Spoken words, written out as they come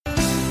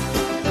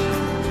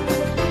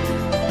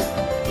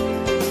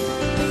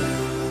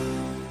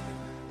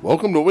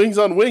Welcome to Wings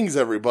on Wings,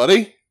 everybody.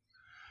 What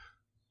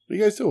are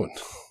you guys doing?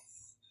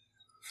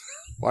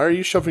 Why are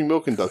you shoving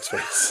milk in Doug's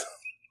face?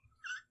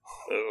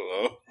 I don't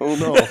know. Oh,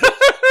 no.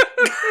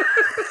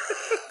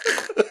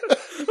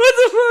 What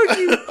the fuck,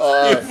 you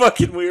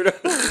fucking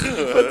weirdo.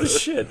 What the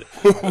shit?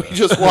 We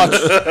just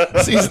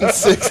watched Season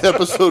 6,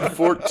 Episode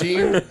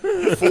 14,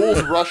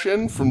 Fools Rush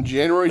In from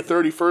January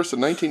 31st of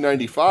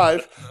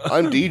 1995.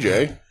 I'm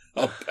DJ.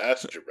 I'm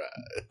pasteurized.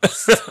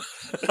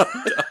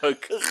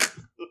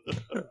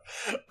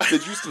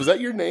 Was that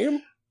your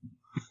name?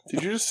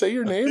 Did you just say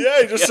your name?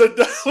 Yeah, he just said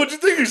that. What'd you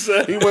think he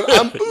said? He went,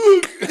 I'm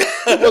Boog.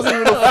 It wasn't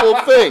even a full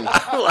thing.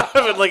 I'm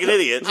laughing like an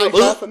idiot. It's like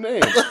half a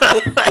name.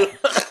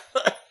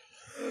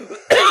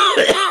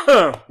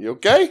 You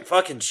okay?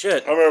 Fucking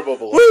shit. Come here,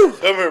 Bubble. Woo!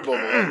 Come here, Bubble.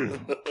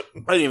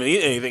 I didn't even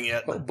eat anything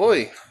yet. Oh,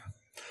 boy.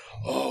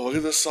 Oh, look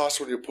at the sauce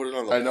when you put it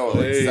on the I know,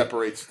 plate. it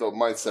separates, though.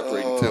 Mine's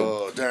separating,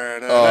 too.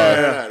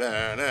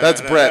 That's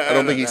That's Brett. I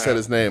don't think he said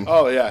his name.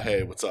 Oh, yeah.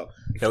 Hey, what's up?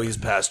 No, he's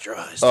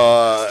pasteurized.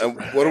 And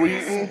what are we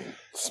eating?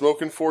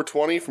 Smoking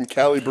 420 from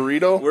Cali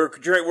Burrito? We're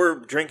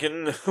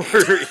drinking,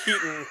 we're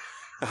eating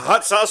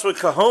hot sauce with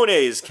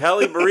cojones,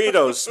 Cali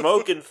Burrito,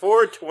 smoking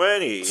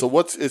 420. So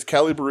is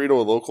Cali Burrito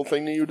a local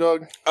thing to you,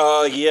 Doug?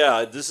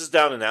 Yeah, this is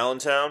down in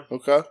Allentown.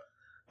 Okay.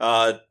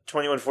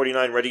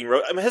 2149 Reading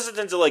Road. I'm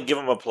hesitant to give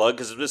them a plug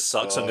because this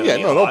sucks.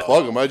 Don't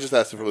plug them. I just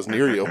asked if it was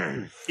near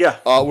you. Yeah.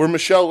 We're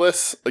Michelle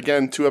Liss,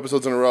 again, 2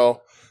 episodes in a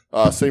row.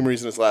 Same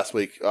reason as last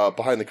week.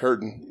 Behind the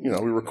curtain, we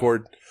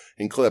record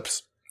in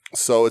clips.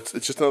 So it's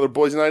just another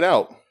boys' night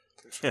out.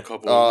 A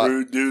couple of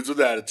rude dudes with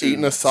attitudes.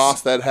 Eating a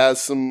sauce that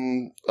has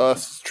some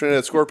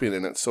Trinidad Scorpion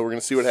in it. So we're going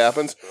to see what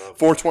happens.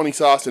 420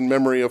 sauce in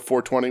memory of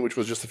 420, which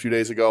was just a few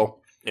days ago.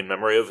 In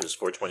memory of his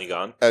 420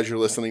 gone? As you're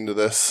listening to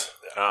this.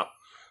 Ah.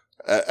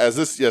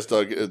 Yes,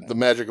 Doug, the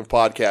magic of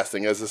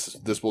podcasting, as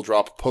this will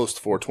drop post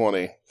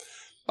 420.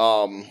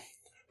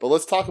 But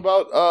let's talk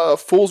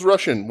about Fools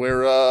Rush In,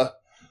 where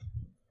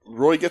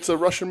Roy gets a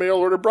Russian mail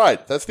order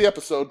bride. That's the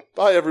episode.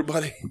 Bye,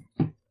 everybody.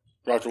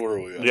 That's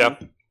what we got. Yeah.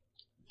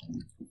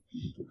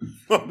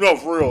 No,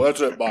 for real.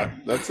 That's it. Bye.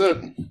 That's it.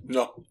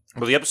 No.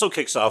 Well, the episode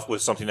kicks off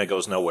with something that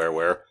goes nowhere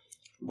where,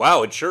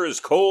 wow, it sure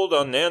is cold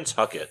on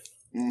Nantucket.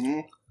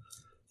 Mm-hmm.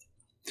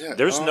 Yeah,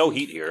 There's no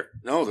heat here.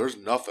 No, there's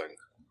nothing.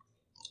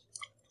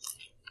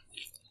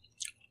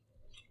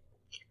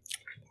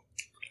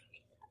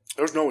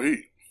 There's no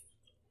heat.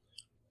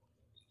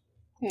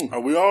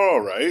 Are we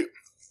all right?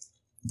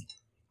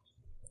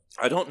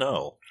 I don't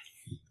know.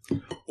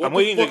 What I'm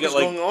waiting the to fuck get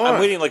is going on? I'm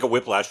waiting like a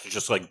whiplash to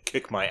just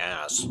kick my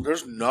ass.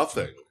 There's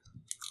nothing.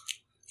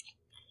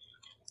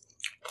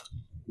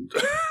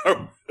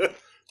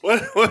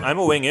 what? I'm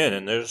a wing in,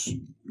 and there's.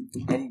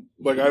 I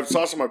have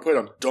sauce on my plate.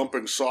 I'm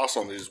dumping sauce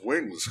on these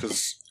wings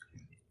because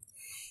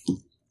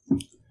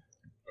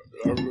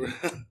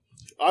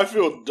I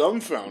feel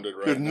dumbfounded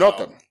right There's now.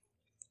 nothing.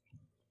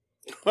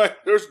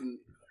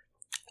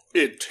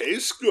 It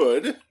tastes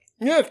good.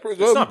 Yeah, it's pretty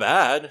good. It's not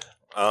bad.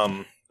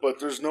 But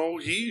there's no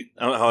heat.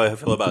 I don't know how I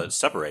feel about it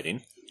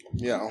separating.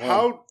 Yeah.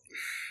 How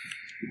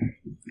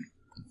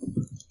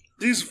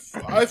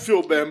I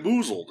feel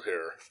bamboozled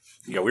here.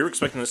 Yeah, we were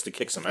expecting this to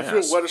kick some I ass.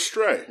 feel led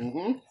astray.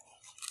 Mm-hmm.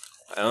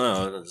 I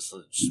don't know. It's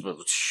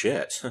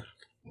shit.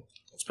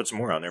 Let's put some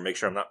more on there. Make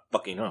sure I'm not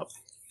fucking up.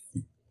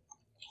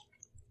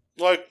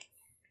 I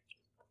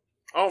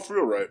don't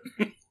feel right.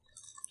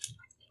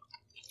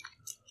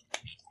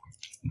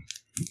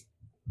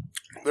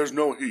 There's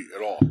no heat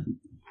at all.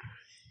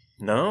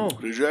 No.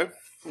 DJ?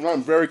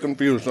 I'm very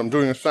confused. I'm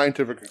doing a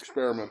scientific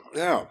experiment.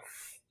 Yeah.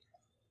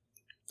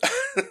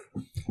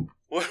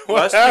 what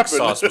Last happened? week's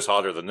sauce was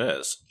hotter than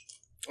this.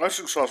 Last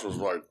week's sauce was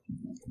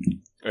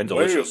And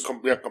delicious.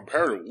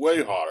 Comparatively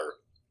way hotter.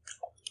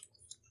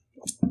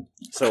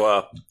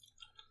 So,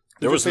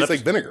 there was tastes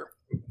like vinegar.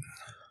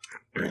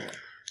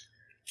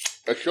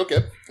 I shook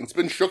it. It's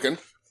been shooken.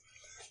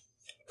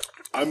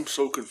 I'm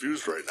so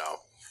confused right now.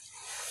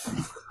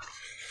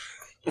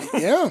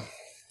 Yeah.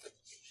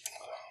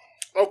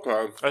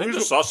 Okay. I think the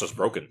sauce is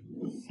broken.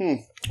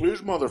 These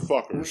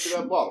motherfuckers. See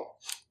that bottle?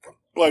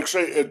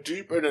 Say, a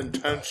deep and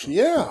intense.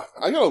 Yeah.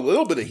 I got a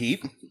little bit of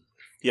heat.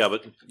 Yeah,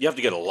 but you have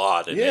to get a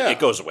lot, and Yeah. it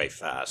goes away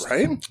fast.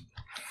 Right?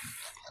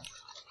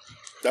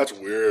 That's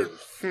weird.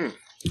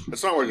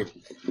 It's not like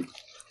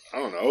I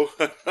don't know.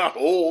 Not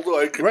old.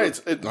 Right.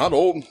 It's not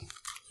old.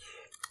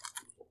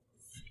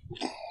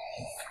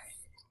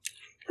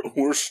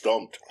 We're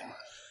stumped.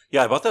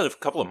 Yeah, I bought that a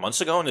couple of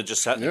months ago, and it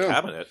just sat in the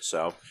cabinet,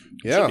 so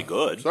it should be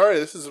good. Sorry,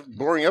 this is a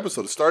boring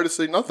episode. It started to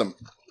say nothing.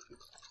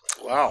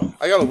 Wow.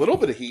 I got a little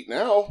bit of heat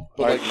now,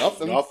 but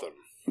nothing. Nothing.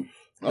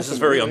 This is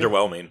very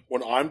underwhelming.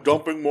 When I'm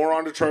dumping more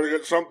on to try to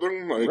get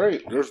something,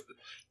 Right.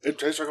 It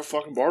tastes like a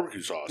fucking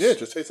barbecue sauce. Yeah, it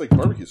just tastes like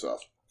barbecue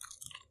sauce.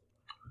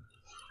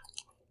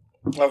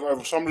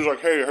 If somebody's like,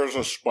 hey, here's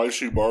a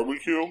spicy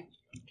barbecue,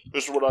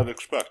 this is what I'd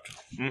expect.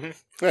 Mm-hmm.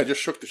 Yeah, I just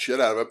shook the shit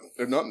out of it.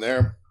 There's nothing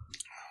there.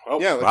 Oh,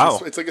 Yeah, wow.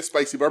 It's like a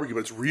spicy barbecue, but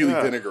it's really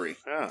vinegary.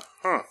 Yeah.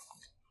 Huh.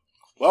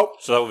 Well.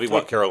 So that would be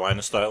what,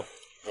 Carolina style?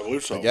 I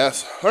believe so.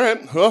 Yes. All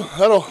right. Well,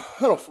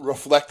 that'll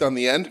reflect on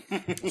the end.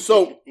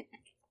 So,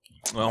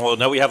 Well,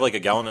 now we have like a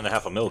gallon and a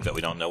half of milk that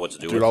we don't know what to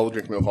do dude, with. I'll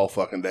drink milk all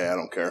fucking day. I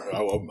don't care. I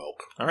love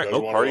milk. All right, You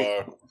guys milk wanna, party.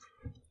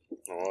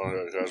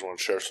 You guys want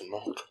to share some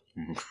milk?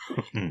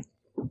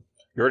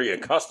 You already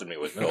accosted me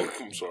with milk.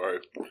 I'm sorry.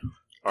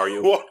 Are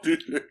you? What do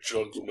you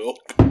chugs milk?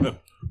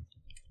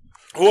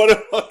 What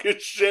a fucking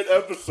shit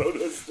episode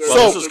is there?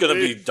 Well, this is going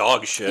to be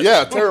dog shit.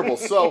 Yeah, terrible.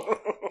 So,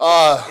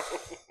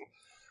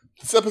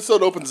 this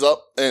episode opens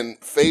up and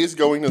Faye's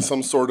going to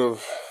some sort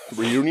of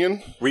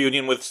reunion.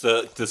 Reunion with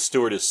the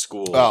stewardess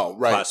school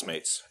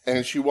classmates.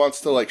 And she wants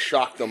to, like,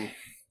 shock them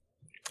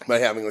by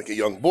having, like, a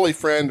young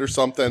boyfriend or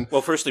something.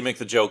 Well, first they make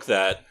the joke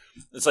that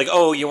it's like,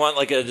 oh, you want,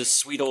 like, this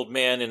sweet old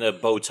man in a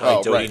bow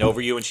tie doting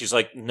over you? And she's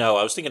like, no,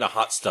 I was thinking a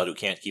hot stud who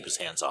can't keep his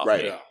hands off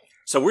me. Yeah.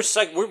 So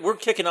we're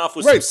kicking off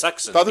with some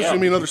sex. Thought this was going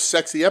to be another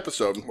sexy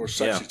episode. More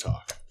sexy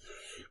talk.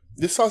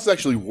 This sounds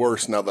actually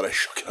worse now that I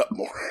shook it up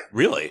more.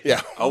 Really?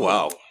 Yeah. Oh,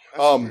 wow.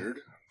 That's weird.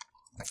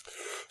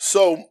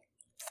 So,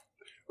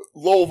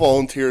 Lowell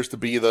volunteers to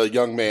be the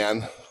young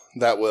man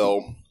that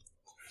will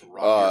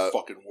Your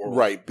fucking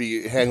world.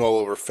 hang all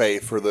over Faye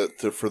for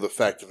the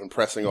fact of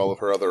impressing all of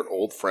her other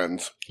old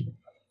friends.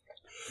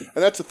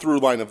 And that's a through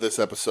line of this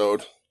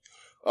episode.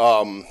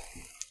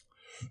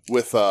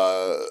 With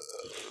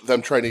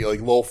them trying to,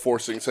 like, Lowell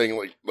saying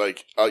we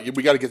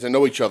got to get to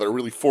know each other,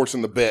 really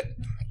forcing the bit.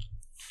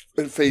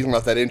 And Faye's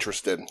not that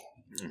interested.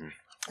 Mm-hmm.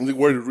 Like,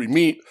 where did we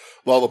meet?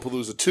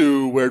 Lollapalooza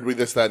 2, where did we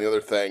this, that, and the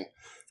other thing.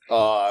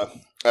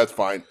 That's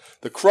fine.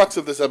 The crux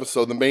of this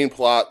episode, the main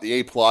plot, the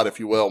A-plot, if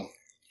you will,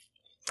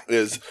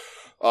 is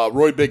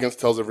Roy Biggins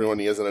tells everyone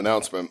he has an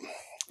announcement.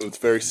 It's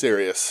very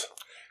serious.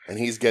 And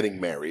he's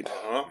getting married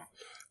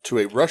to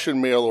a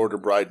Russian mail-order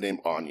bride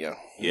named Anya.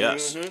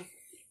 Yes. Mm-hmm.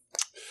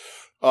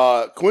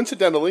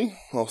 Coincidentally,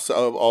 we'll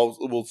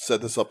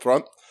set this up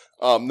front,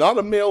 not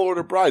a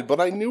mail-order bride, but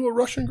I knew a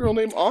Russian girl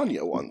named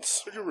Anya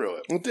once. Did you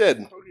really? I did.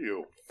 How do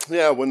you?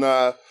 Yeah, when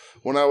I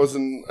was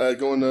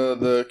going to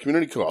the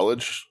community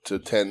college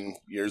 10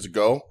 years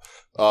ago,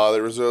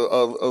 there was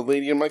a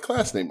lady in my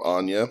class named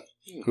Anya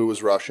who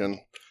was Russian,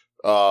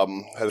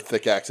 had a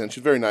thick accent.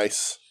 She's very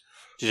nice.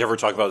 Did you ever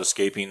talk about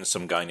escaping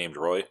some guy named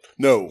Roy?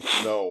 No.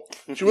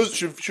 She was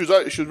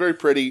very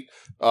pretty.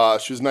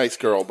 She was a nice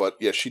girl, but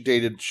yeah,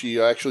 she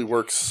actually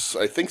works,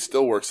 I think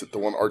still works at the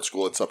one art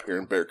school that's up here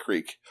in Bear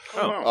Creek.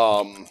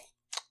 Oh.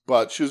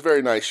 But she was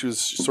very nice. She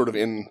was sort of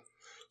in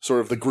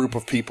the group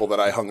of people that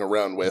I hung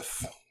around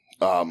with.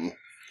 My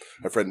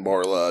friend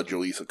Marla,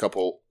 Julie's, a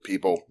couple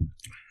people.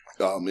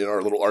 In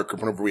our little art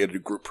group, whenever we had to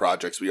do group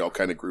projects, we all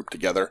kind of grouped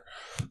together.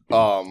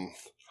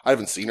 I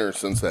haven't seen her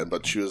since then,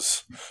 but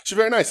she's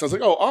very nice. I was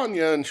like, oh,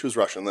 Anya, and she was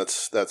Russian.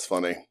 That's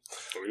funny.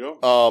 There we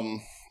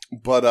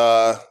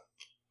go.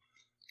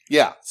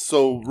 Yeah.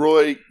 So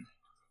Roy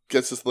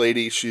gets this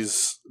lady.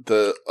 She's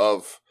the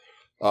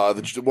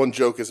one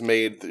joke is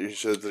made that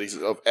he's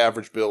of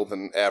average build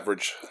and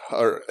average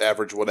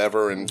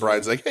whatever, and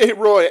Brian's like, hey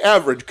Roy,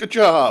 average, good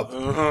job,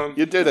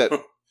 you did it.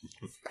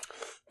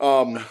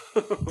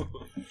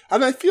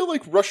 And I feel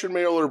like Russian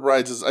Mail Order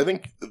Brides I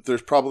think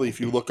there's probably,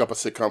 if you look up a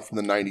sitcom from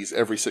the 90s,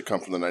 every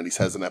sitcom from the 90s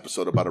has an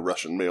episode about a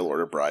Russian mail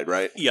order bride,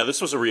 right? Yeah, this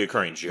was a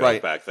reoccurring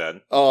joke back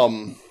then.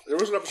 There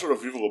was an episode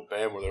of Viva La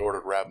Bam where they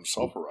ordered Rab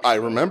himself a Russian. I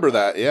remember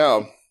that,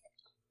 yeah.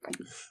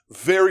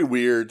 Very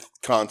weird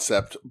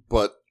concept,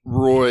 but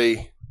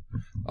Roy,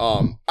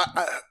 I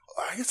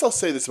guess I'll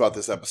say this about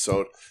this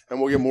episode, and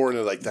we'll get more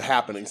into, like, the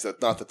happenings,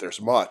 not that there's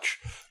much,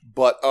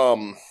 but,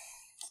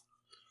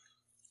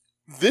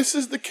 this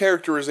is the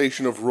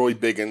characterization of Roy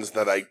Biggins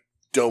that I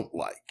don't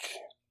like.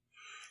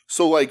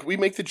 So, like, we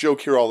make the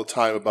joke here all the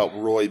time about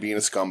Roy being a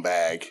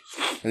scumbag,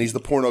 and he's the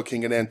porno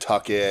king in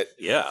Nantucket.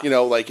 Yeah. You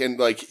know,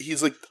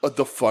 he's like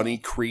the funny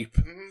creep.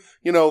 Mm-hmm.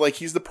 You know, like,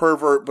 he's the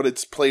pervert, but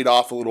it's played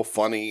off a little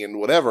funny and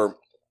whatever.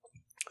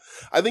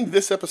 I think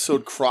this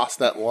episode crossed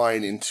that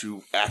line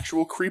into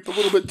actual creep a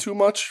little bit too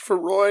much for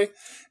Roy,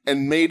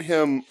 and made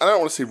him, I don't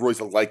want to say Roy's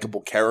a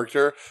likable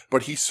character,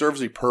 but he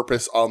serves a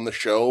purpose on the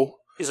show.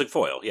 He's like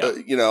foil, yeah.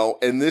 You know,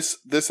 and this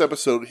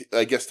episode,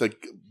 I guess to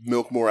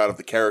milk more out of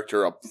the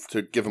character,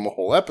 to give him a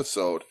whole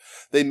episode,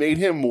 they made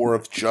him more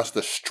of just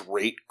a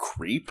straight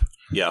creep.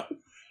 Yeah.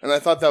 And I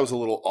thought that was a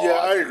little odd. Yeah,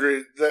 I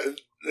agree. That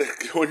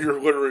when you're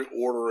literally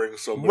ordering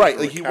somebody right,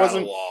 from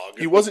like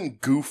he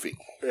wasn't goofy.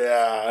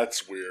 Yeah,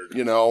 that's weird.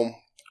 You know?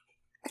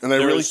 And I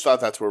really thought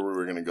that's where we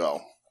were going to go.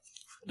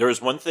 There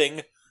was one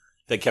thing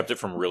that kept it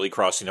from really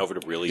crossing over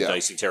to really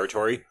dicey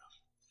territory.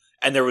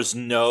 And there was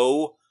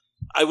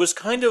I was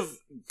kind of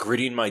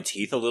gritting my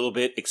teeth a little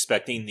bit,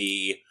 expecting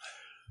the,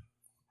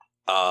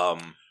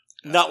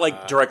 not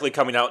like directly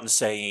coming out and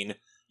saying,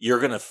 you're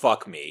going to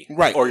fuck me.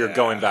 Right. Or you're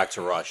going back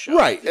to Russia.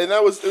 Right. And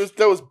that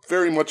was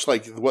very much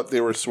like what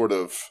they were sort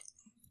of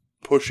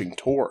pushing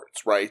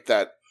towards, right?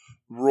 That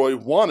Roy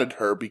wanted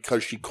her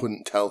because she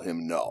couldn't tell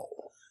him no.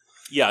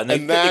 Yeah, and they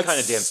kind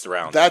of danced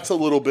around. That's a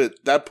little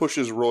bit, that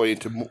pushes Roy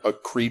into a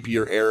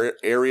creepier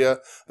area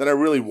than I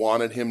really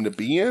wanted him to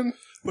be in.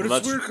 But well,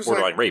 it's weird because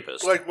borderline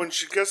rapist. Like when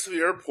she gets to the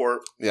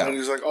airport, and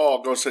he's like, "Oh,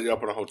 I'll go set you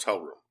up in a hotel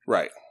room."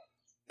 Right.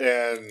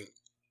 And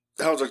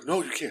Helen's like,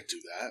 "No, you can't do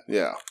that."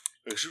 Yeah.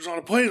 Like, she was on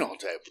a plane all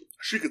day.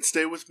 She could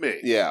stay with me.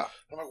 Yeah.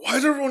 I'm like, why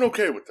is everyone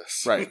okay with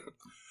this? Right.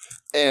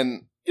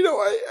 And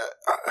I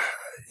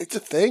it's a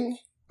thing,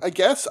 I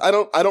guess. I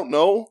don't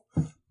know.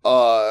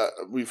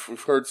 We've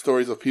heard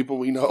stories of people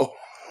we know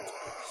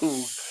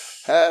who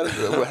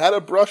had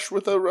a brush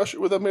with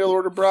a mail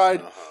order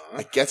bride.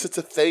 I guess it's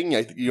a thing.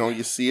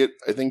 You see it.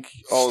 I think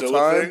all Still the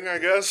time. A thing, I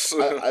guess.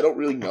 I don't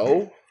really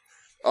know.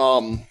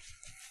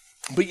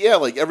 But yeah,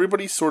 like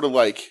everybody's sort of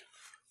like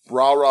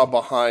rah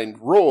behind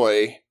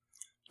Roy.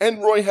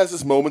 And Roy has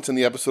his moments in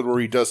the episode where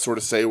he does sort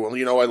of say, well,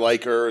 I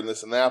like her and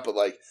this and that, but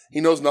like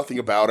he knows nothing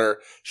about her.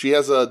 She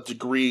has a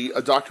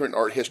doctorate in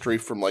art history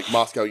from like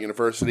Moscow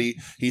University.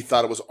 He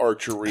thought it was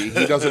archery.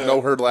 He doesn't know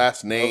her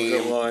last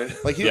name.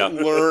 Like he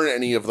didn't learn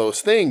any of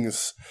those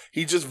things.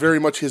 He just very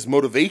much his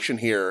motivation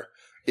here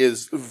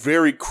is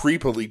very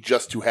creepily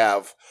just to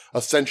have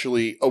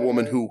essentially a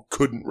woman who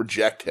couldn't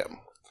reject him.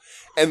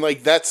 And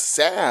like that's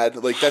sad.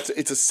 Like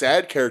it's a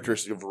sad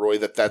characteristic of Roy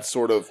that's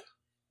sort of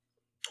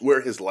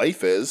where his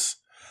life is,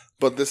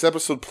 but this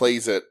episode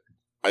plays it,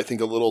 I think,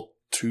 a little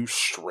too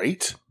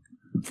straight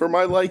for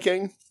my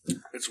liking.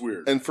 It's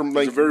weird. And from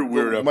it's a very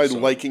weird episode. My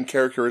liking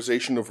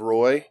characterization of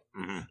Roy,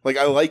 like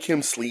I like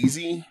him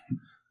sleazy,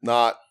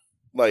 not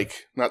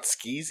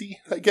skeezy,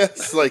 I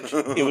guess. Like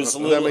it was.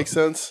 Does that make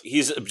sense?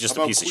 He's just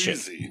a piece of shit.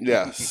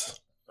 Yes,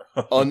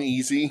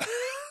 uneasy,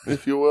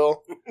 if you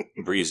will.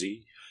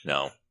 Breezy.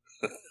 No.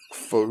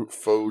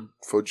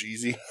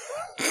 Fogeezy.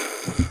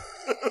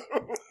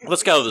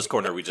 Let's get out of this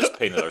corner we just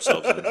painted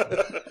ourselves in.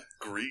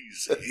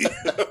 Greasy.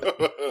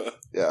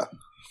 Yeah.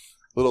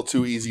 A little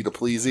too easy to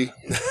pleasy.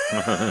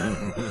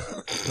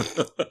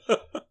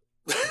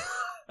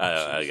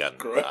 I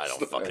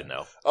don't fucking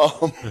know.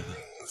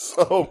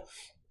 So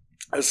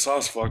this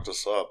sauce fucked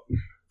us up.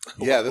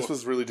 Yeah, this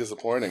was really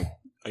disappointing.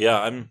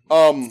 Yeah,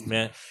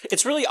 man.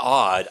 It's really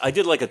odd. I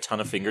did like a ton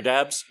of finger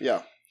dabs.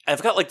 Yeah.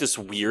 I've got like this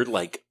weird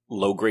like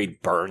low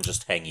grade burn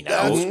just hanging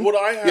out. That's what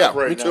I have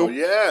right now.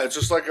 Yeah, it's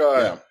just like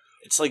a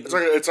It's like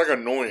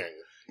annoying.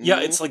 Yeah,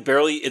 it's like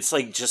barely. It's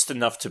like just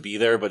enough to be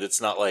there, but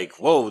it's not like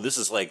whoa. This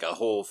is like a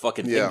whole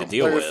fucking thing to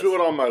deal with. I feel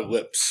it on my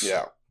lips.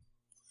 Yeah.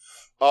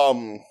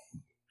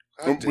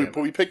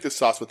 We picked this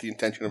sauce with the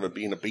intention of it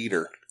being a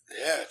beater.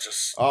 Yeah,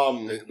 just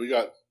we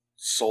got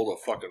sold a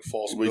fucking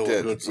false bill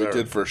of goods We there.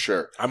 did for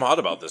sure. I'm hot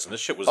about this, and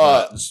this shit was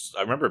not.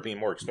 I remember it being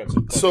more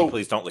expensive. So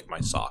please don't lick my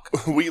sock.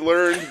 We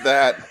learned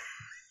that.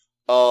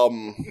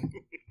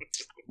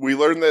 We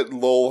learned that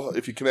Lowell,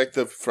 if you connect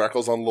the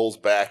freckles on Lowell's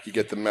back, you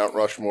get the Mount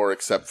Rushmore,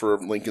 except for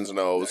Lincoln's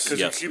nose. Because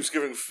he keeps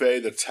giving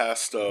Faye the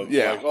test of,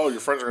 like, oh, your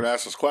friends are going to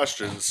ask us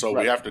questions, so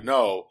we have to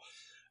know.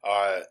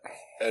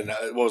 And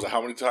what was it?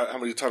 How many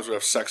times do we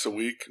have sex a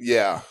week?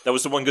 Yeah, that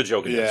was the one good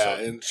joke in the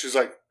episode. And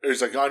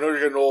he's like, I know you're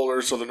getting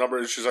older, so the number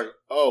is. She's like,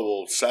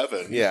 oh, well,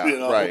 7. Yeah,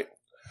 right.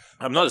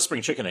 I'm not a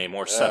spring chicken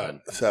anymore.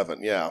 7.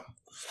 7. Yeah.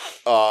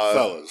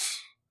 Fellas,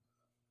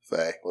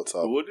 Faye, what's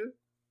up? Would you?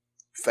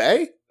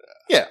 Faye?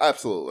 Yeah,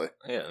 absolutely.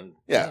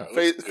 Yeah.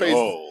 Let's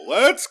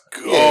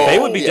go. Yeah, Faye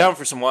would be down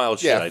for some wild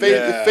shit.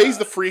 Faye's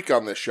the freak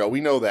on this show. We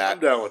know that. I'm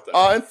down with that.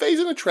 And Faye's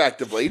an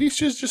attractive lady.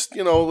 She's just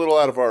a little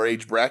out of our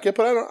age bracket,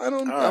 but I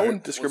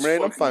wouldn't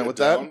discriminate. I'm fine with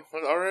that.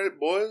 All right,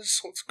 boys,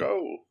 let's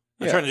go.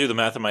 I'm trying to do the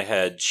math in my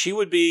head. She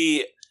would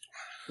be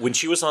when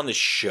she was on the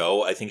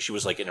show. I think she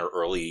was like in her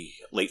late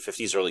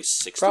 50s, early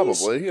 60s.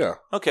 Probably, yeah.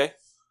 Okay,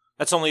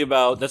 that's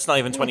not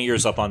even 20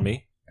 years up on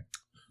me.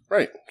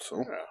 Right. So.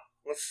 Yeah.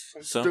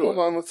 Let's do it. Hold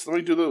on, let's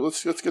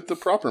get the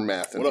proper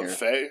math in here. What up,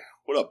 Faye?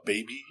 What up,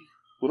 baby?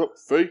 What up,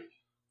 Faye?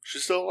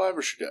 She's still alive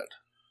or she dead?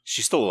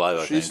 She's still alive,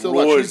 I think.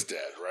 Roy's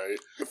dead, right?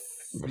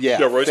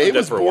 Yeah, Roy's Faye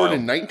was born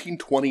in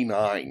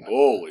 1929.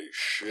 Holy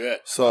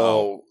shit.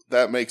 So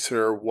that makes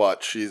her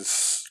what?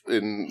 She's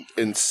in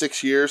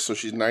 6 years, so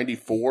she's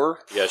 94.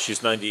 Yeah,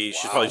 she's 90.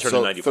 She's probably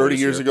turning 94. 30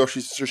 years ago,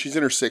 she's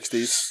in her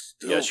 60s.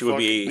 Yeah, she would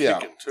be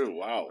too.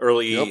 Wow.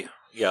 Early. Yep.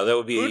 Yeah, that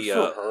would be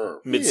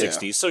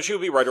mid-60s. Yeah. So she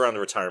would be right around the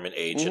retirement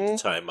age at the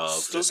time of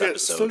this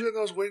episode. Still getting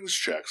those wings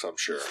checks, I'm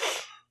sure.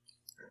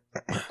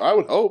 I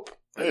would hope.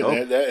 They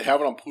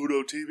have it on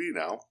Pluto TV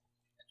now.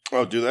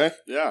 Oh, do they?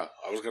 Yeah.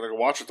 I was going to go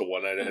watch it the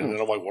one night, and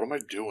then I'm like, what am I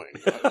doing?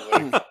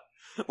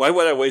 Why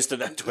would I waste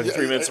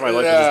 23 minutes of my life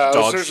with this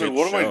dog shit show?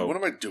 What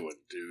am I doing,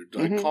 dude?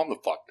 Like, calm the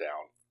fuck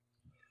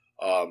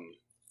down.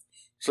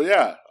 So,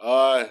 yeah.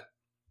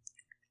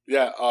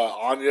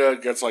 Anya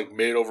gets, like,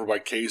 made over by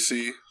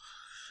Casey.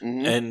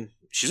 Mm-hmm. And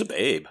she's a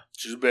babe.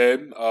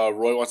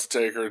 Roy wants to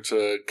take her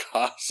to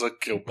Casa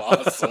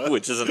Kielbasa.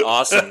 Which is an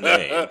awesome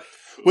name.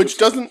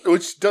 Which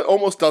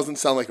almost doesn't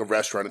sound like a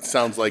restaurant. It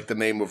sounds like the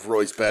name of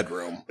Roy's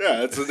bedroom.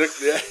 Yeah, it's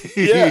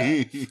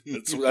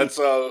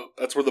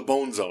that's where the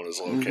Bone Zone is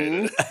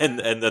located.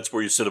 And that's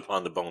where you sit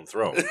upon the bone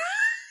throne.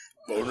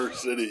 Boner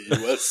City,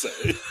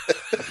 USA.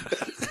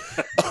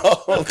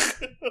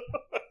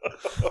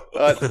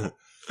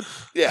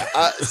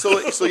 Yeah.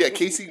 So yeah,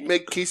 Casey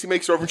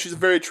makes her over, and she's a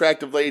very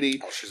attractive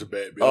lady. Oh, she's a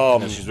baby. Yeah,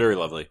 she's very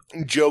lovely.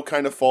 Joe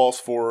kind of falls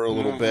for her a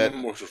little bit,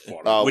 which is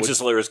funny. Which is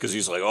hilarious because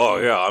he's like, "Oh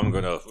yeah, I'm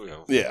gonna,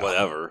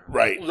 whatever."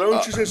 Right?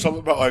 Don't you say something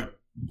about like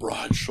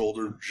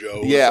broad-shouldered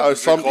Joe? Yeah, or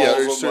something. Yeah,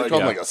 or like,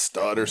 like a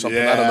stud or something.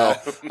 Yeah. I don't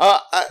know.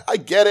 I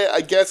get it.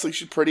 I guess like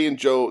she's pretty, and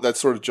Joe. That's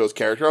sort of Joe's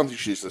character. I don't think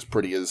she's as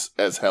pretty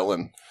as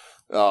Helen.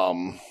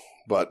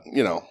 But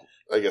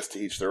I guess to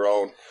each their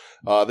own.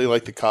 They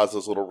like to cause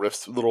those little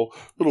rifts, little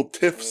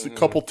tiffs, a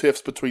couple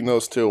tiffs between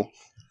those two.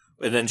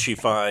 And then she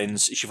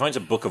finds a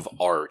book of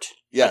art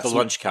at the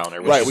lunch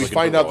counter. Right, we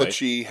find out that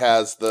she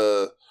has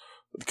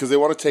because they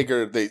want to take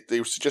her. They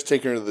suggest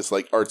taking her to this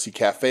like artsy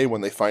cafe when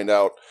they find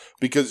out,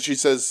 because she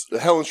says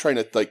Helen's trying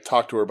to like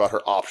talk to her about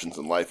her options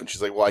in life, and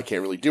she's like, "Well, I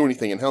can't really do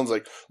anything." And Helen's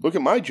like, "Look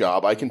at my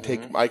job. I can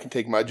take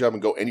my job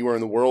and go anywhere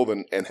in the world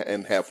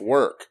and have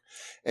work."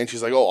 And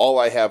she's like, "Oh, all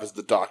I have is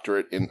the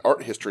doctorate in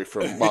art history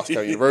from Moscow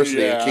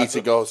University." Yeah. And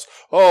Casey goes,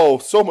 "Oh,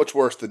 so much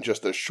worse than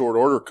just a short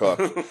order cook."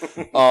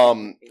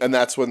 And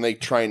that's when they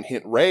try and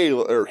hint Roy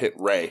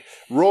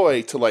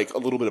to like a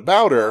little bit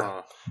about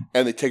her.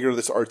 And they take her to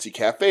this artsy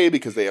cafe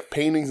because they have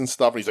paintings and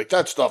stuff. And he's like,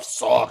 "That stuff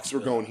sucks.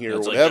 We're going here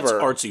or whatever."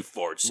 Like, that's artsy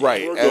fartsy.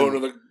 Right. We're going to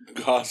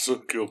the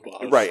Gossip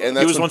Kielbasa. Right. And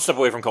he was one step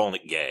away from calling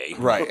it gay.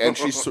 Right. And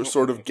she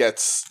sort of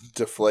gets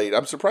deflated.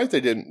 I'm surprised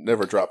they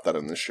never dropped that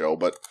in this show,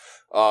 but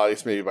I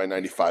guess maybe by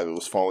 95 it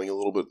was falling a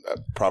little bit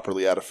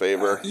properly out of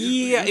favor.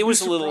 Yeah, it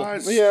was a little...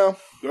 Yeah.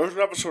 There was an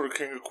episode of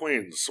King of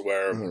Queens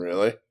where...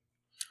 Really?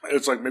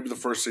 It's like maybe the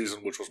first season,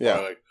 which was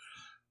probably like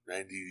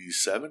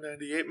 97,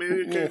 98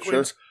 maybe, King of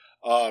Queens.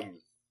 Sure.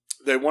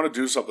 They want to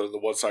do something, and the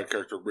one side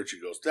character, Richie,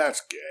 goes,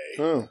 "That's gay."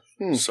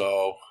 Oh. So...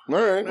 All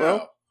right,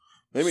 well,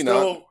 maybe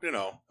still,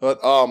 not. But,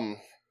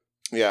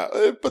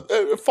 yeah, but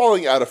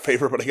falling out of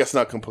favor, but I guess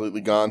not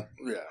completely gone.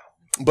 Yeah.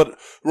 But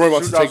Roy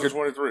wants to take her.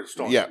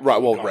 2023. Yeah,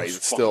 right. Well, right.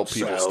 It's still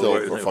people still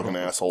are fucking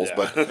assholes,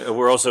 but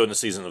we're also in the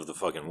season of the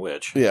fucking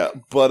witch. Yeah,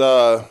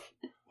 but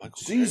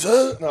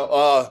Jesus,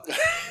 no.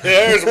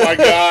 There's my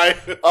guy.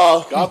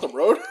 Gotham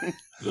Road.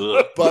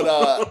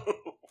 But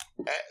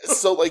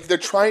so like they're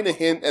trying to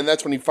hint, and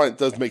that's when he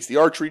makes the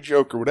archery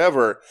joke or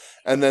whatever.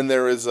 And then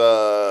there is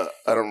I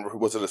don't remember,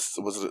 was it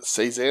a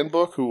Cezanne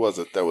book? Who was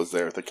it that was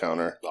there at the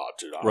counter? Oh,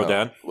 dude,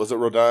 Rodin. Was it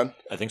Rodin?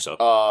 I think so.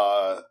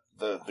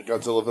 The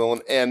Godzilla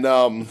villain, and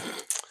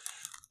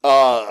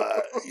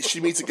she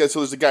meets a guy. So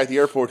there's a guy at the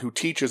airport who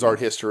teaches art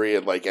history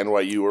at like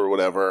NYU or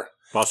whatever,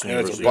 Boston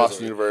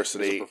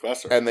University,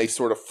 and they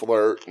sort of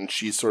flirt, and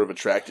she's sort of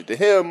attracted to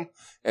him,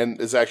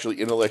 and is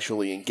actually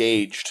intellectually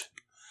engaged.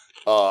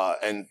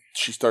 And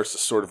she starts to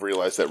sort of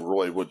realize that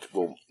Roy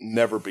will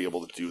never be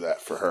able to do that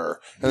for her,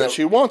 and that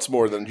she wants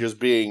more than just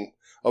being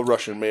a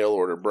Russian mail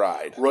order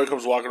bride. Roy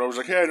comes walking over, he's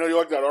like, "Hey, I know you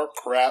like that art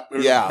crap.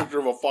 Here's a picture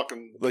of a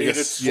fucking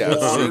painted swan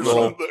or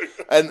something."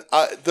 And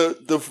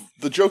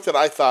the joke that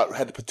I thought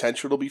had the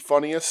potential to be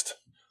funniest.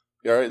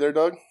 You all right there,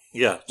 Doug?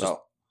 Yeah.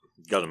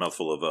 Got a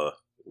mouthful of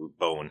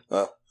bone.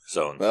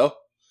 So no,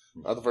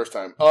 not the first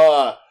time.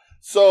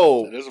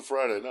 So it is a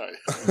Friday night.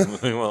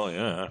 Well,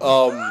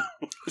 yeah.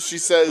 She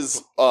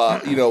says,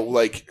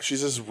 she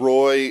says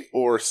Roy,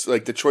 or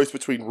like the choice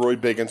between Roy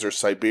Biggins or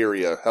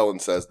Siberia. Helen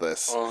says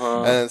this,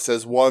 and it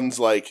says one's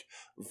like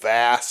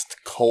vast,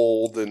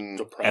 cold, and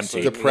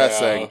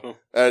depressing,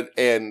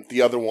 and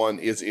the other one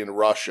is in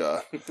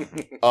Russia.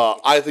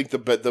 I think the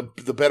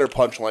better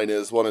punchline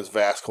is one is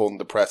vast, cold, and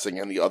depressing,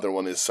 and the other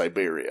one is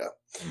Siberia.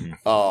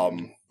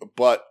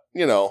 But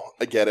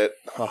I get it.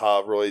 Haha,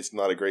 Roy's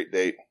not a great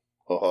date.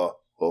 Ho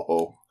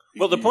ho.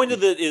 Well, the point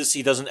of it is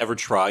he doesn't ever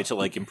try to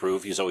like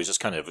improve. He's always just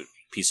kind of a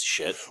piece of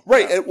shit,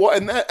 right?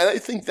 And I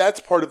think that's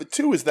part of it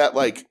too. Is that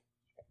like,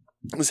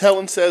 as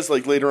Helen says,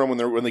 like later on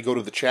when they go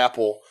to the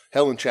chapel,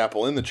 Helen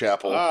Chapel in the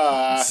chapel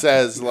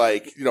says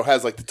like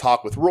has like the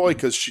talk with Roy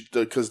because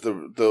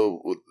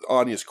the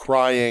Anya's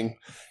crying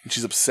and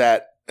she's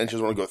upset. And she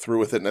doesn't want to go through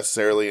with it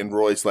necessarily. And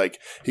Roy's like,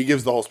 he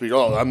gives the whole speech,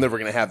 "Oh, I'm never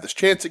going to have this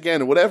chance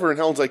again," or whatever. And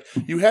Helen's like,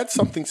 "You had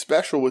something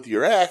special with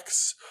your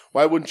ex.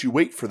 Why wouldn't you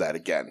wait for that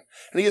again?"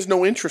 And he has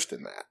no interest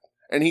in that.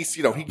 And he's,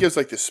 he gives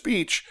like this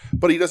speech,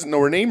 but he doesn't know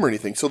her name or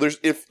anything. So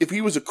if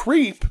he was a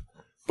creep,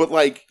 but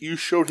like you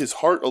showed his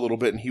heart a little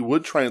bit and he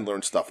would try and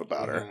learn stuff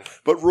about her.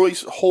 But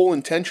Roy's whole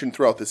intention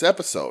throughout this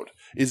episode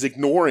is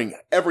ignoring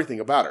everything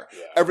about her.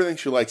 Yeah. Everything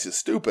she likes is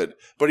stupid,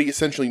 but he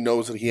essentially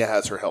knows that he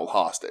has her held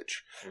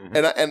hostage.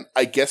 And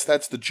I guess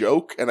that's the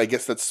joke, and I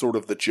guess that's sort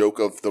of the joke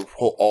of the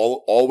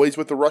whole always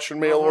with the Russian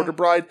mail order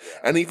bride.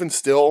 And even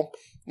still,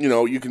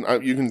 you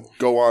can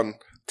go on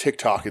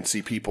TikTok and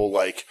see people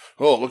like,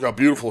 "Oh, look how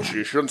beautiful she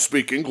is. She doesn't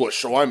speak English,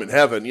 so I'm in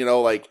heaven."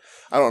 Like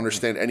I don't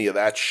understand any of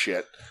that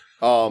shit.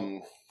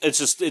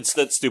 It's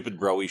that stupid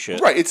bro-y shit.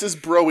 Right, it's this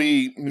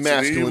bro-y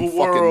masculine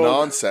fucking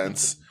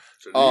nonsense.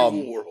 It's an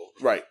evil world.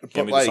 Right,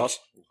 but like,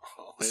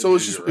 so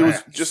it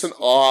was just an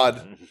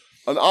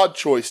odd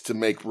choice to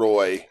make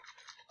Roy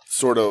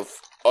sort of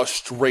a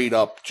straight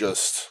up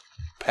just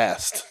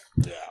pest,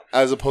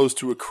 as opposed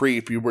to a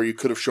creep where you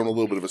could have shown a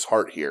little bit of his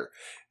heart here.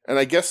 And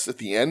I guess at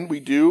the end we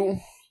do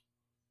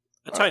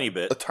a tiny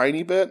bit. A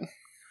tiny bit.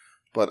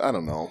 But I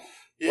don't know.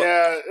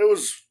 Yeah, it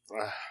was. I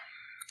don't know, man.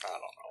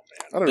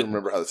 I don't even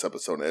remember how this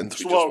episode ends.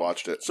 We just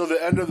watched it. So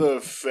the end of the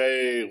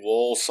Faye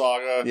Lowell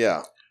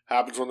saga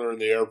happens when they're in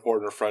the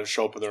airport and her friends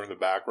show up and they're in the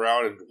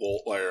background and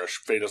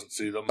Faye doesn't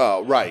see them.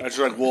 Oh, right. And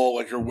she's like, well,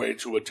 like, you're way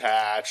too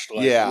attached.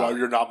 Like, well,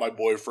 you're not my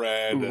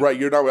boyfriend. Right,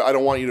 you're not. I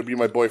don't want you to be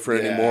my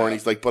boyfriend anymore. And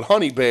he's like, but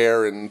Honey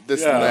Bear and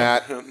this and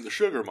that. The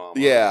sugar mama.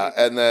 Yeah,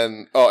 and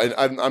then,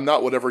 and I'm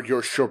not whatever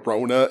your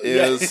Sharona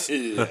is.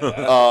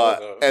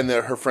 And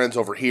then her friends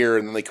over here,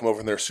 and then they come over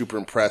and they're super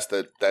impressed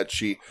that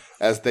she,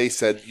 as they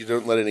said, you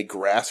don't let any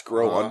grass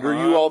grow under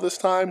you all this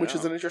time, which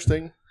is an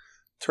interesting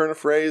turn of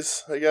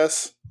phrase, I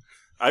guess.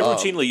 I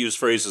routinely use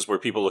phrases where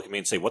people look at me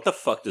and say, what the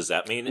fuck does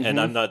that mean? And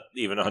I'm not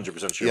even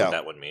 100% sure what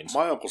that one means.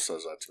 My uncle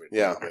says that to me.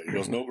 Yeah. He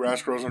goes, no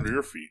grass grows under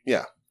your feet.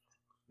 Yeah.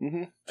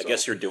 Mm-hmm. I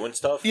guess you're doing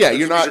stuff? Yeah,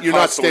 you're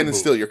not standing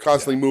still. You're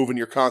constantly moving.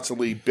 You're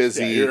constantly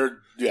busy.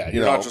 You're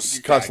not just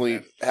you're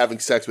constantly having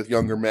sex with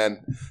younger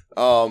men.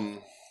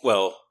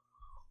 Well,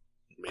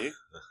 me?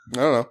 I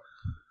don't know.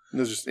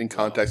 This is just in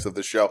context of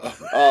the show.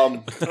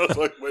 I was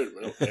like, wait a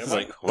minute. It's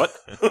like, what?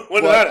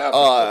 When did that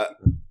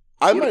happen?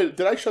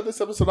 Did I shut this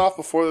episode off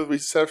before we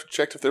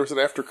checked if there was an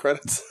after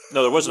credits?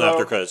 No, there was an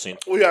after credit scene.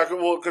 Well, yeah,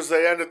 because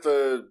they end at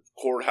the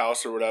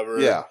courthouse or whatever.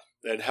 Yeah.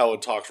 And Helen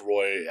talks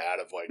Roy out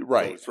of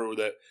going through with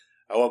it.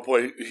 At one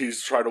point,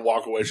 he's trying to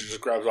walk away. She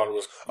just grabs onto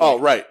his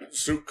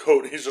suit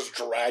coat. And he's just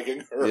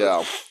dragging her.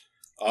 Yeah.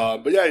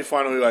 But yeah, he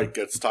finally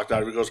gets talked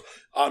out of it. He goes,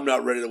 I'm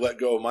not ready to let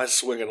go of my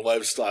swinging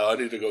lifestyle. I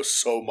need to go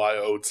sow my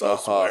oats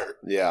elsewhere.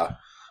 Yeah.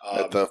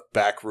 At the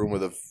back room of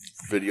the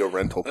video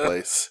rental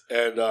place.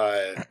 And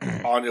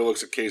Anya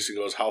looks at Casey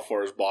and goes, how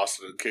far is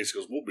Boston? And Casey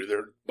goes, we'll be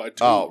there by 2.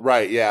 Oh,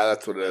 right. Yeah,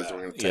 that's what it is. We're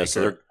going to take so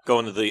they're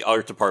going to the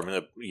art department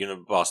at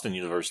Boston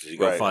University to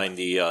go find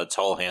the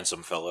tall,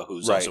 handsome fellow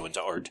who's also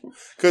into art.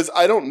 Because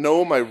I don't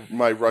know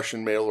my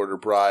Russian mail-order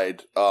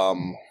bride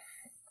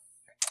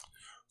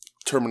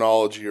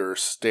terminology or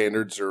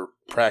standards or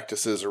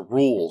practices or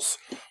rules,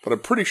 but I'm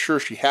pretty sure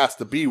she has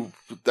to be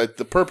that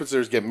the purpose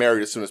there is get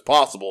married as soon as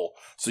possible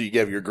so you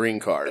get your green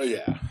card.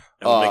 Yeah.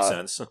 That would make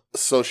sense.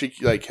 So she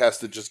has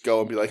to just go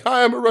and be like,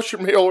 hi, I'm a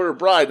Russian mail order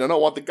bride and I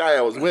don't want the guy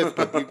I was with,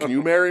 but can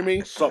you marry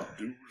me?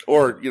 Dude.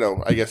 Or,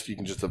 I guess you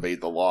can just evade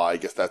the law. I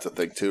guess that's a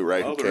thing too,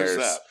 right? Who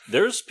cares?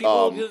 There's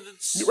people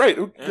right,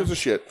 who gives a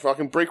shit?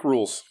 Fucking break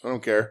rules. I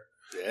don't care.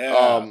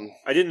 Yeah.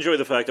 I did enjoy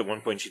the fact at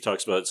one point she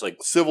talks about it's like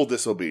civil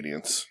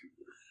disobedience.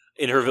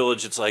 In her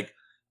village, it's like,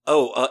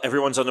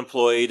 everyone's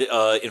unemployed.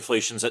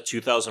 Inflation's at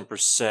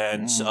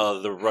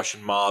 2,000%. The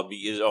Russian mob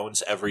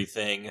owns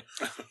everything.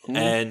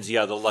 And,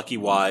 the lucky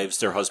wives,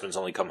 their husbands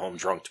only come home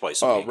drunk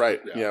twice a week. Oh, right.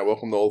 Yeah,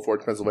 welcome to Old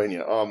Fort,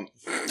 Pennsylvania.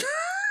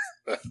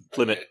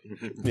 Plymouth.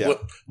 Yeah.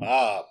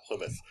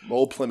 Plymouth.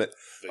 Old Plymouth.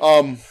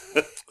 The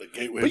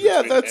gateway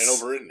between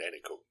Hanover and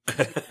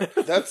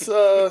Nanticoke. That's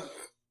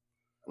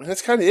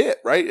kind of it,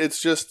 right?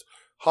 It's just,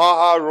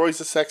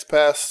 Roy's a sex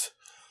pest.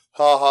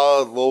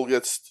 Lowell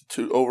gets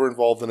too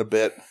over-involved in a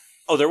bit.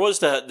 Oh, there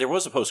was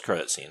a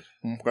post-credit scene.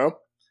 Okay.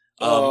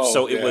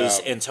 So it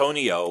was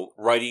Antonio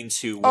writing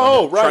to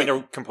trying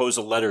to compose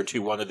a letter to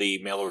one of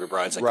the mail-order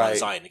brides that got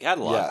signed the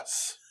catalog.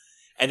 Yes.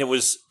 And it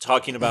was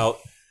talking about,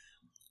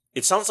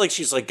 it sounds like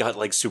she's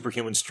got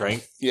superhuman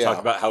strength. Yeah.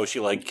 Talking about how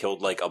she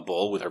killed a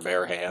bull with her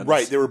bare hands.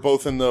 Right. They were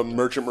both in the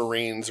Merchant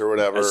Marines or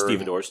whatever. As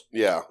stevedores.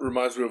 Yeah.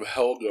 Reminds me of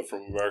Helga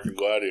from American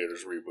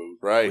Gladiators reboot.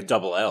 Right. With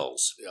double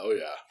L's. Oh,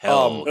 yeah.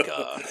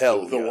 Helga.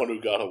 Helga. The one who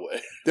got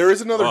away. There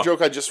is another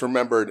joke I just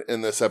remembered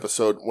in this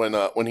episode when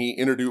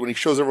he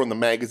shows everyone the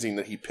magazine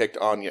that he picked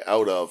Anya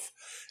out of,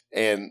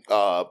 and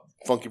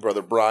Funky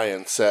Brother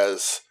Brian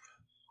says,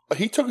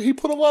 He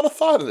put a lot of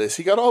thought into this.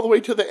 He got all the way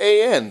to the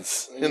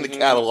ANs in the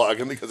catalog,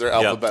 and because they're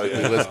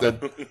alphabetically listed.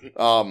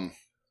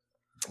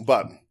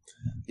 But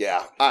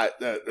yeah, I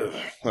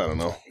don't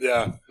know.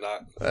 Yeah,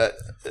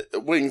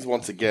 Wings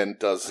once again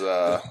does.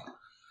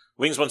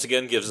 Wings once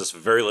again gives us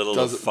very little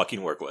to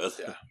fucking work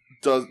with. Yeah,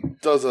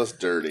 does us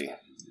dirty.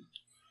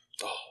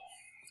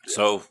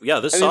 So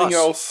this anything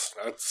sauce.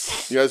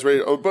 Else? You guys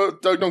ready?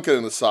 But don't get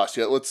in the sauce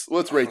yet.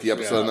 Let's rate the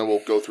episode and then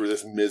we'll go through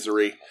this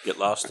misery. Get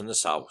lost in the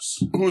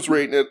sauce. Who's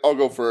rating it? I'll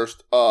go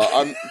first.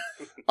 I'm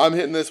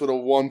hitting this with a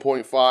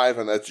 1.5,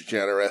 and that's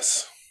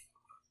generous.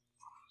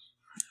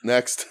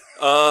 Next.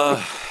 You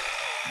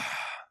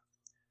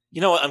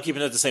know what? I'm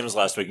keeping it the same as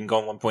last week and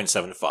going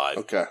 1.75.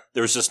 Okay.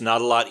 There's just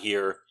not a lot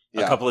here.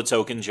 A couple of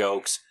token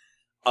jokes.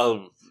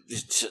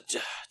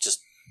 Just.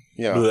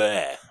 Yeah,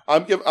 bleh.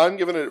 I'm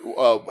giving it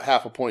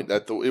half a point.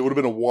 That it would have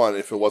been a 1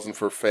 if it wasn't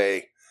for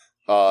Faye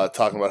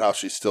talking about how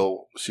she's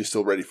still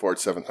ready for it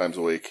 7 times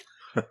a week.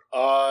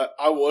 I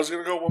was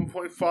gonna go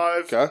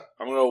 1.5. Okay,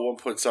 I'm gonna go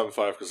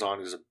 1.75 because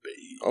Anya's a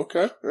baby.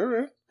 Okay, all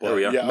right. There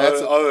we are. Yeah,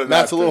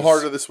 Matt's a little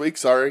harder this week.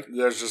 Sorry.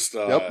 There's just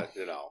all right.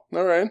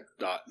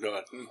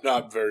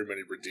 Not very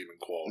many redeeming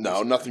qualities.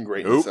 No, nothing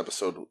great in this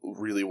episode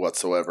really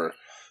whatsoever.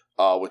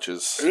 Which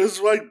is... It is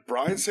like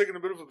Brian's taking a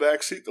bit of a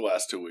backseat the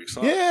last 2 weeks,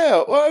 huh?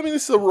 Yeah, well, I mean,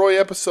 this is a Roy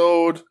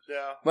episode.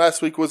 Yeah.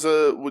 Last week was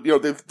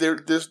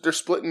they're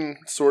splitting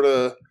sort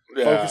of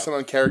focusing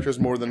on characters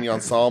more than the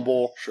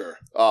ensemble. Sure.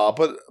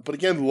 But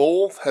again,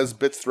 Lowell has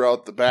bits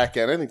throughout the back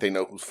end. I think they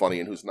know who's funny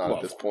and who's not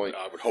at this point.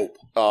 I would hope.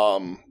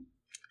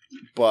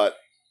 But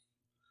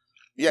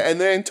yeah, and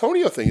the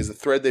Antonio thing is a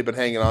thread they've been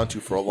hanging on to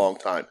for a long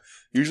time.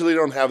 Usually, they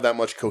don't have that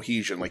much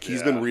cohesion. Like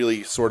he's been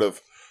really sort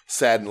of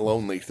sad and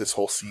lonely this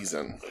whole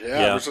season.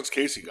 Yeah, ever since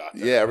Casey got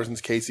there. Yeah, ever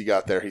since Casey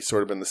got there, he's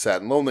sort of been the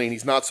sad and lonely, and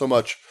he's not so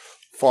much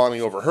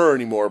fawning over her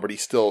anymore, but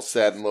he's still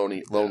sad and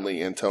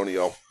lonely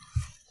Antonio.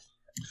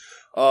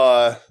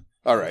 All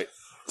right.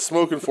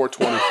 Smoking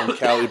 420 from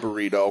Cali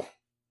Burrito.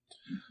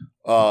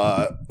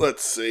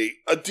 Let's see.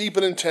 A deep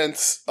and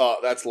intense,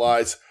 that's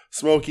lies.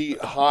 Smoky,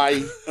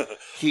 high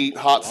heat,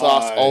 hot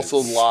sauce, also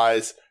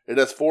lies. It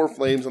has 4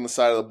 flames on the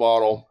side of the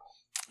bottle.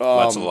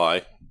 That's a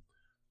lie.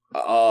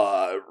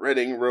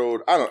 Reading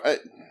Road. I'm not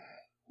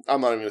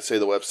even going to say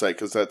the website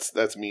because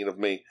that's mean of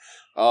me.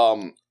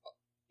 I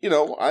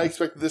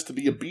expected this to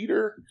be a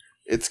beater.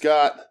 It's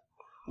got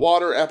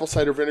water, apple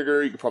cider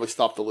vinegar. You could probably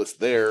stop the list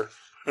there.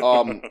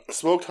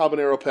 Smoked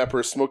habanero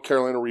peppers, smoked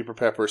Carolina Reaper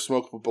peppers,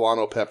 smoked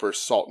poblano peppers,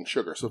 salt and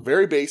sugar. So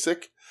very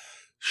basic.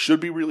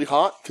 Should be really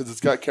hot because it's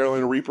got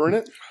Carolina Reaper in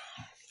it.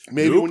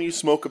 Maybe when you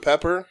smoke a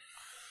pepper,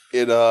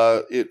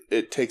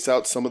 it takes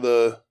out some of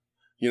the,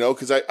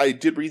 because I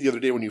did read the other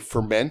day when you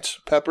ferment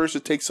peppers,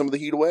 it takes some of the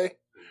heat away.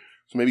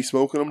 So maybe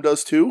smoking them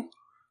does too.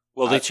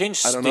 Well, they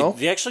changed. I don't know.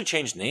 They actually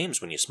changed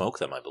names when you smoke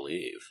them, I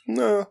believe.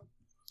 No,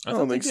 I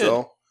don't think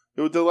so.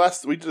 We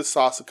did a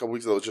sauce a couple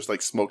weeks ago. It was just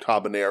like smoked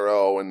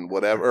habanero and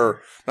whatever,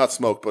 or not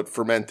smoked, but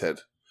fermented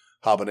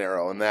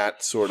habanero, and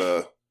that sort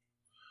of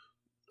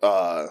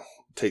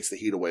takes the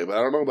heat away. But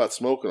I don't know about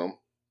smoking them.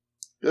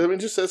 I mean,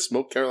 it just says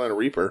smoked Carolina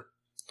Reaper.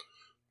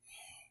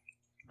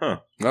 Huh?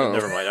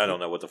 Never mind. I don't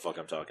know what the fuck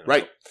I'm talking about.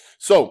 Right.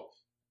 So,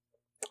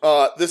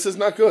 this is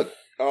not good.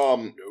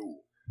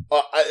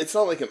 It's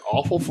not like an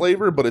awful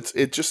flavor, but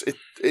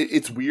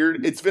it's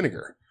weird. It's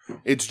vinegar.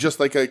 It's just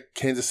like a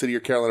Kansas City or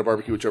Carolina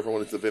barbecue, whichever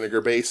one is the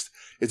vinegar based.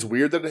 It's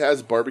weird that it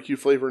has barbecue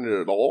flavor in it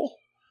at all.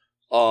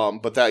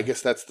 But I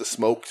guess that's the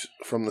smoked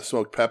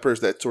peppers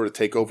that sort of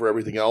take over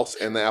everything else,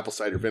 and the apple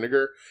cider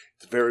vinegar.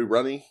 It's very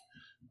runny.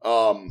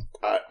 I'm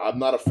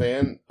not a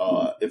fan.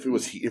 If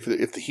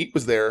the heat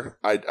was there,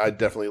 I'd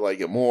definitely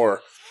like it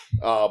more.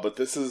 But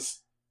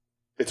it's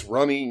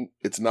runny.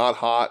 It's not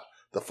hot.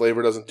 The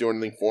flavor doesn't do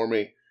anything for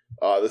me.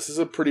 This is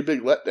a pretty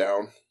big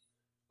letdown.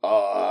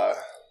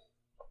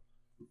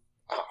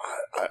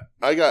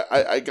 I'm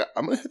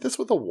gonna hit this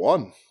with a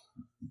 1.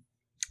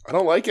 I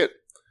don't like it.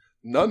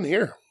 None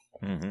here.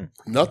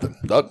 Mm-hmm. Nothing.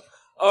 None.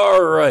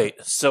 All right.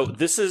 So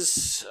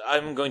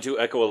I'm going to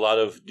echo a lot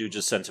of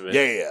Dude's sentiment.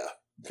 Yeah.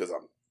 Because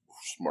I'm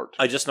smart.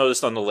 I just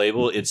noticed on the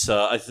label, it's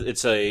a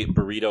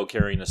burrito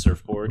carrying a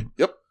surfboard.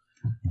 Yep.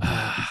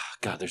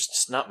 God, there's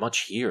just not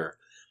much here.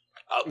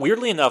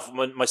 Weirdly enough,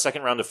 when my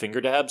second round of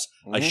finger dabs,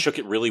 I shook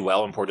it really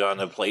well and poured it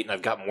on a plate, and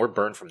I've got more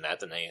burn from that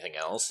than anything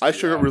else. I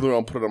shook it really well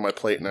and put it on my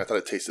plate, and I thought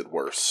it tasted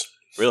worse.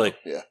 Really?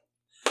 Yeah.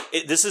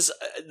 This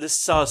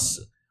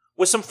sauce,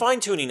 with some fine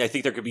tuning, I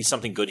think there could be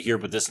something good here,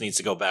 but this needs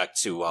to go back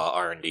to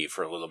R&D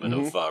for a little bit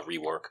of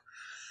rework.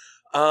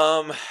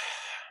 I'm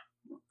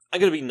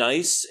gonna be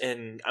nice,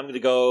 and I'm gonna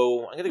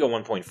go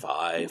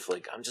 1.5.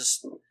 Like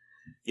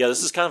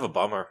this is kind of a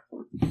bummer.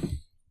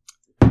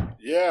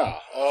 Yeah.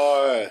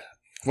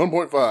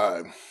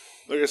 1.5.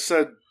 Like I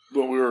said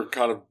when we were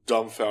kind of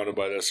dumbfounded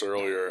by this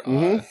earlier,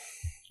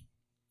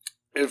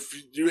 if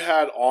you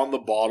had on the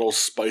bottle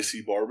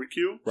spicy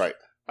barbecue, right,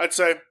 I'd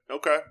say,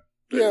 okay,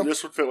 yeah,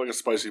 this would fit like a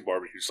spicy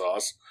barbecue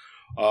sauce.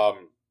 I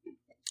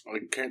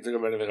can't think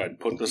of anything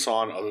I'd put this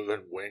on other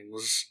than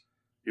wings.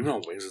 Even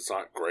on wings, it's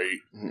not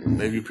great.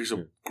 Maybe a piece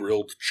of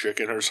grilled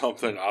chicken or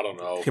something. I don't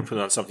know. You can put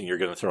it on something you're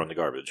going to throw in the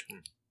garbage.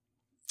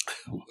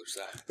 Well, there's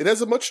that. It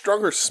has a much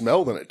stronger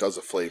smell than it does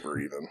a flavor,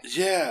 even.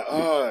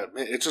 Yeah,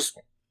 man, it just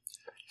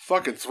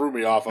fucking threw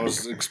me off. I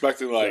was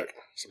expecting like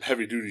some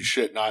heavy duty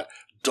shit, not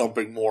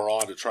dumping more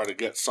on to try to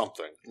get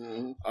something.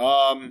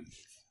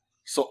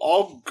 So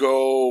I'll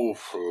go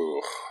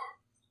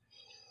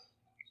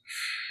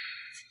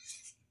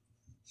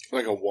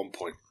like a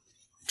 1.25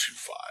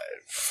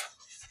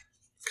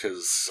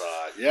 because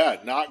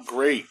not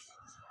great.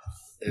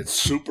 It's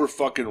super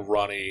fucking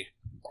runny.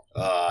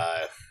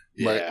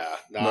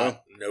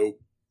 Nope.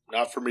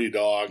 Not for me,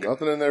 dog.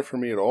 Nothing in there for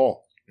me at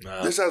all.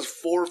 This has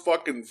 4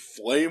 fucking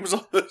flames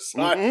on the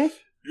side.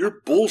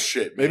 You're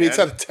bullshit, man. Maybe it's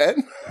out of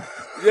 10?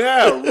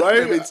 Yeah,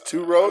 right? Maybe it's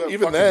 2 road.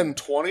 Even then.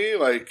 20,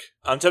 like...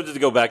 I'm tempted to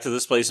go back to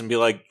this place and be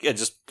like,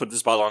 just put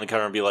this bottle on the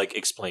counter and be like,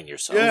 explain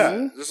yourself.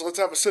 Yeah, just let's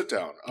have a sit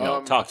down.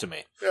 Talk to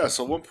me. Yeah,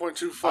 so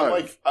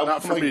 1.25. I'm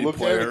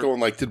looking at it going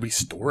like, did we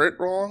store it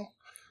wrong?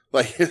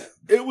 Like it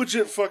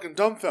legit fucking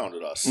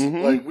dumbfounded us.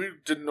 Like we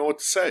didn't know what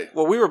to say.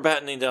 Well, we were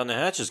battening down the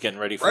hatches, getting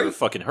ready for a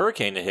fucking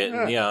hurricane to hit,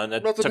 and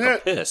that took a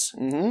piss.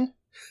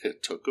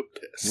 It took a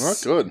piss. Not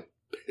good.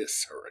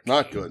 Piss hurricane.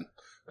 Not good.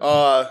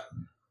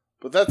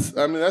 But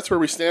that's where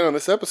we stand on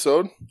this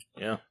episode.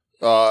 Yeah.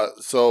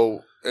 So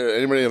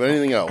anybody have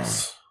anything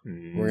else?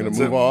 We're gonna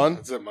move on.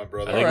 That's it, my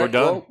brother. I think we're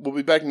done. Well, we'll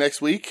be back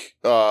next week.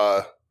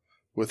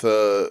 with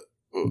a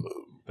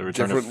The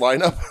return different of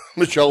lineup.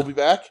 Michelle will be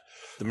back.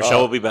 the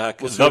Michelle will be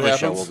back. we'll see The what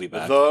Michelle happens. will be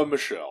back. The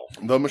Michelle.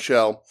 The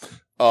Michelle.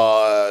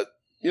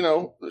 You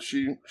know,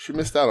 she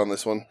missed out on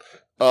this one.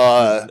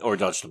 Or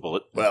dodged a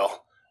bullet.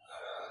 Well,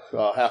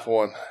 half of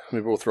one.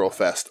 Maybe we'll throw a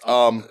fest.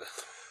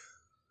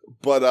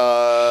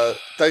 But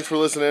thanks for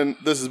listening.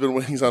 This has been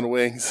Wings on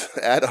Wings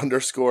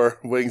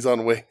 @_Wings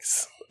on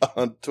Wings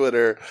on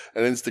Twitter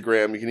and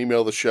Instagram. You can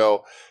email the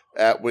show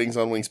at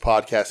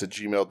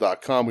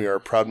wingsonwingspodcast@gmail.com. We are a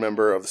proud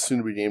member of the Soon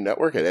to Be Named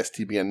Network at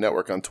STBN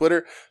Network on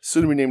Twitter,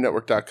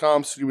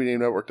 soon-to-be-named-network.com,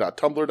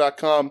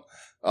 soon-to-be-named-network.tumblr.com.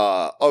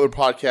 Other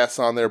podcasts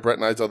on there, Brett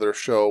and I's other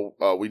show,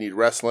 We Need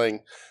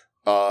Wrestling,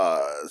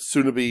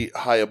 soon to be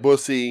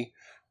Hayabusa.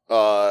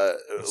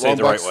 Say it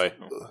the right way.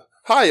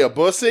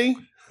 Hayabusa.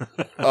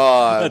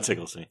 That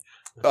tickles me.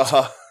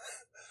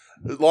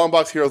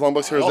 Longbox Heroes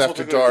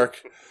After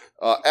Dark,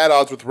 At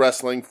Odds with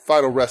Wrestling,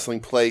 Final Wrestling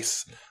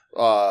Place,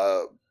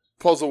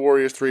 Puzzle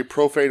Warriors 3,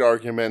 Profane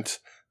Argument,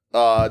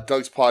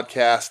 Doug's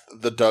podcast,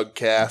 The Doug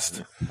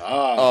Cast.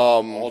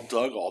 All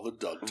the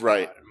Doug time.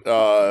 Right.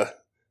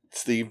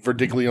 It's the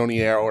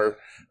Verdiglione Hour.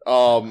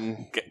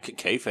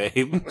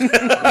 Kayfabe.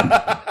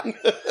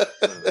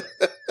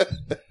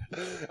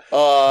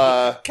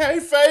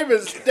 Kayfabe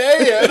is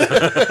dead.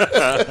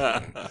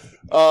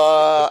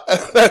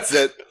 That's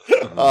it.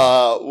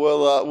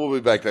 We'll be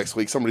back next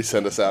week. Somebody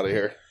send us out of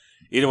here.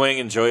 Eat a wing,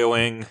 enjoy a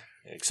wing,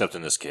 except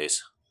in this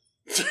case.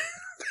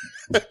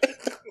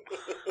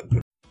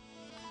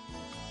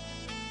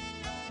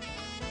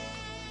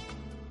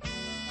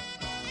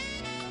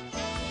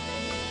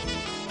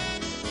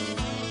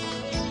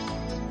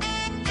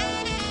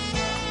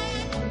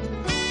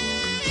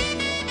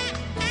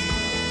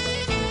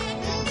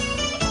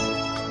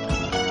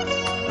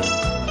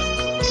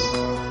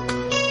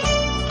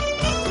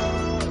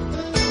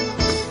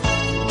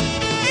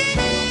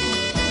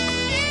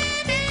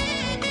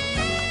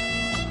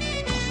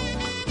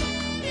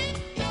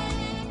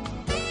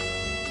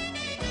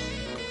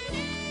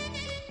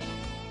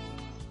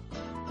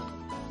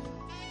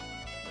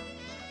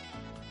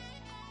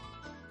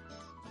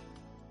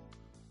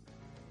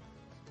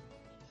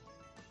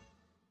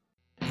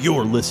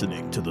 You're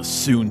listening to the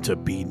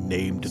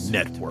soon-to-be-named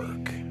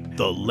network,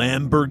 the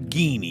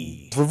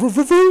Lamborghini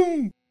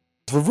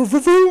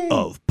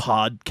of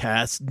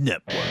Podcast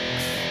Network.